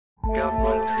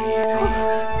Gumbo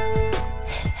TV.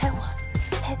 Head one,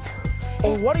 head two.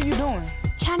 Oh, what are you doing?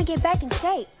 Trying to get back in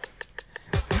shape.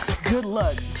 Good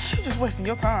luck. You're just wasting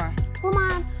your time. Well,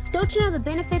 Mom, don't you know the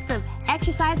benefits of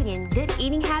exercising and good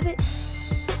eating habits?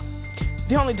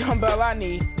 The only dumbbell I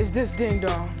need is this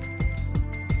ding-dong.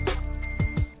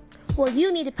 Well,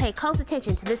 you need to pay close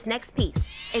attention to this next piece,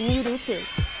 and you do too.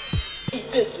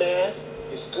 Eat this, man.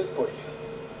 It's good for you.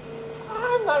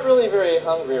 I'm not really very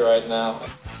hungry right now.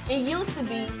 It used to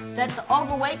be that the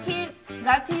overweight kids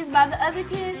got teased by the other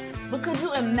kids, but could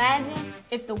you imagine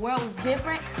if the world was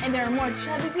different and there were more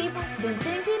chubby people than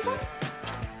thin people?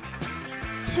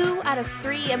 2 out of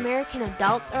 3 American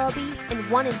adults are obese, and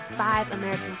 1 in 5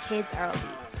 American kids are obese.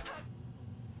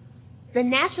 The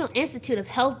National Institute of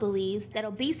Health believes that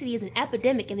obesity is an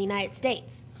epidemic in the United States.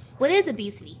 What is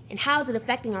obesity, and how is it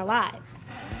affecting our lives?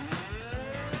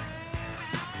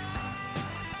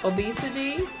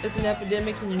 Obesity is an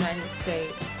epidemic in the United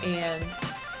States, and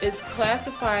it's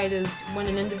classified as when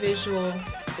an individual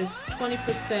is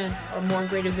 20% or more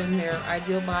greater than their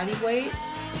ideal body weight.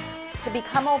 To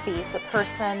become obese, a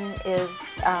person is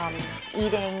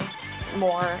eating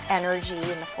more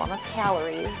energy in the form of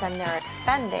calories than they're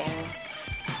expending.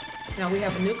 Now we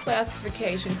have a new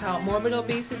classification called morbid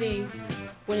obesity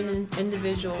when an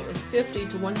individual is 50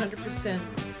 to 100%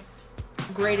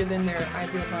 greater than their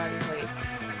ideal body weight.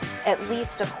 At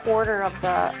least a quarter of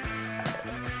the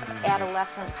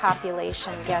adolescent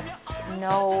population gets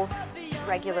no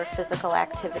regular physical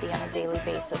activity on a daily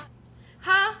basis.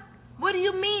 Huh? What do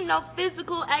you mean, no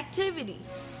physical activity?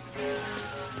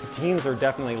 Teens are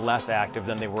definitely less active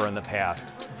than they were in the past.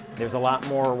 There's a lot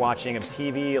more watching of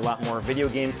TV, a lot more video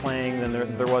game playing than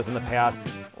there was in the past.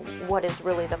 What is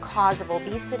really the cause of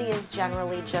obesity is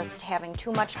generally just having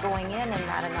too much going in and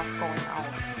not enough going out.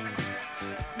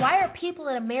 Why are people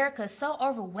in America so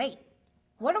overweight?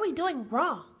 What are we doing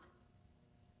wrong?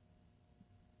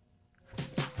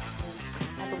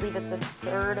 I believe it's a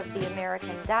third of the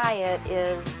American diet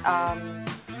is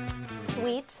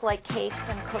sweets like cakes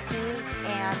and cookies,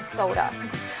 and soda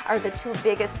are the 2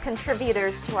 biggest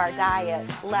contributors to our diet.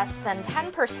 Less than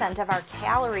 10% of our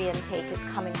calorie intake is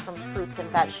coming from fruits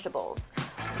and vegetables,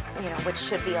 which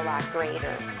should be a lot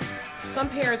greater. Some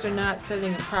parents are not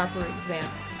setting a proper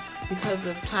example because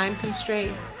of time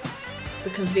constraints, the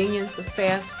convenience of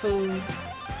fast food,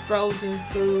 frozen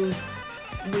food.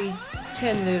 We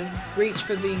tend to reach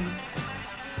for these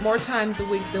more times a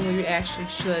week than we actually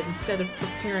should instead of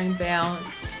preparing balanced,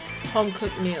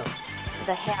 home-cooked meals.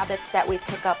 The habits that we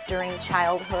pick up during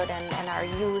childhood and our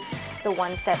youth, the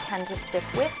ones that tend to stick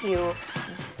with you,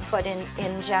 but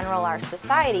in general our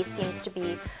society seems to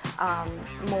be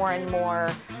more and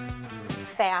more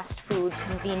fast food,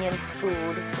 convenience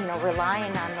food,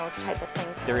 relying on those type of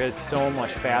things. There is so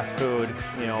much fast food,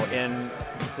 in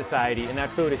society, and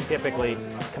that food is typically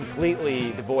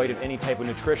completely devoid of any type of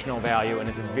nutritional value, and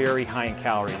it's very high in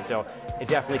calories. So it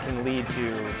definitely can lead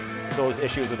to those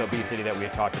issues with obesity that we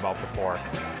had talked about before.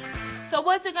 So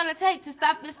what's it going to take to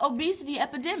stop this obesity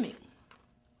epidemic?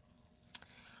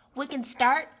 We can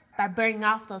start by burning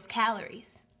off those calories.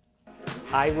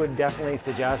 I would definitely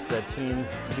suggest that teens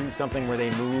do something where they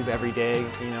move every day,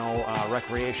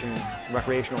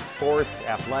 recreational sports,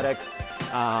 athletics,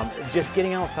 just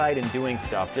getting outside and doing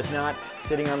stuff, just not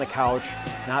sitting on the couch,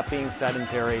 not being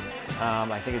sedentary.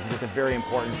 I think it's just a very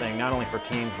important thing, not only for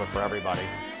teens, but for everybody.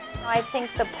 I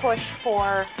think the push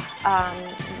for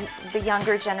the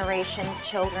younger generations,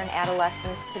 children,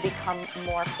 adolescents, to become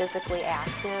more physically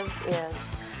active is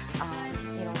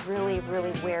really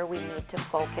where we need to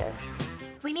focus.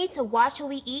 We need to watch what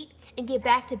we eat and get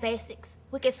back to basics.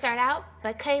 We can start out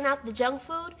by cutting out the junk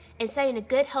food and setting a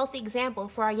good, healthy example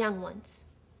for our young ones.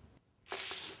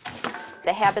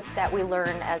 The habits that we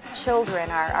learn as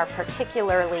children are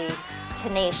particularly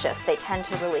tenacious. They tend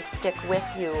to really stick with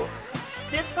you.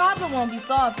 This problem won't be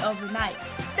solved overnight.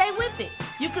 Stay with it.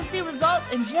 You can see results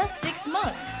in just 6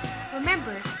 months.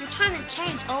 Remember, you're trying to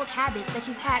change old habits that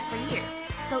you've had for years.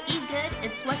 So eat good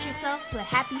and sweat yourself to a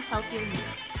happy, healthier you.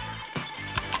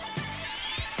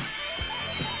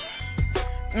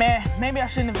 Man, maybe I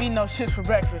shouldn't have eaten those chips for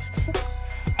breakfast.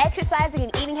 Exercising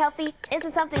and eating healthy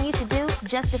isn't something you should do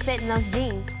just to fit in those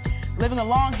jeans. Living a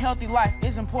long, healthy life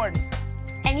is important.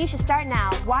 And you should start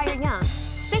now while you're young.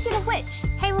 Speaking of which,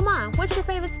 hey Lamont, what's your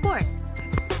favorite sport?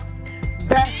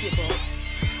 Basketball.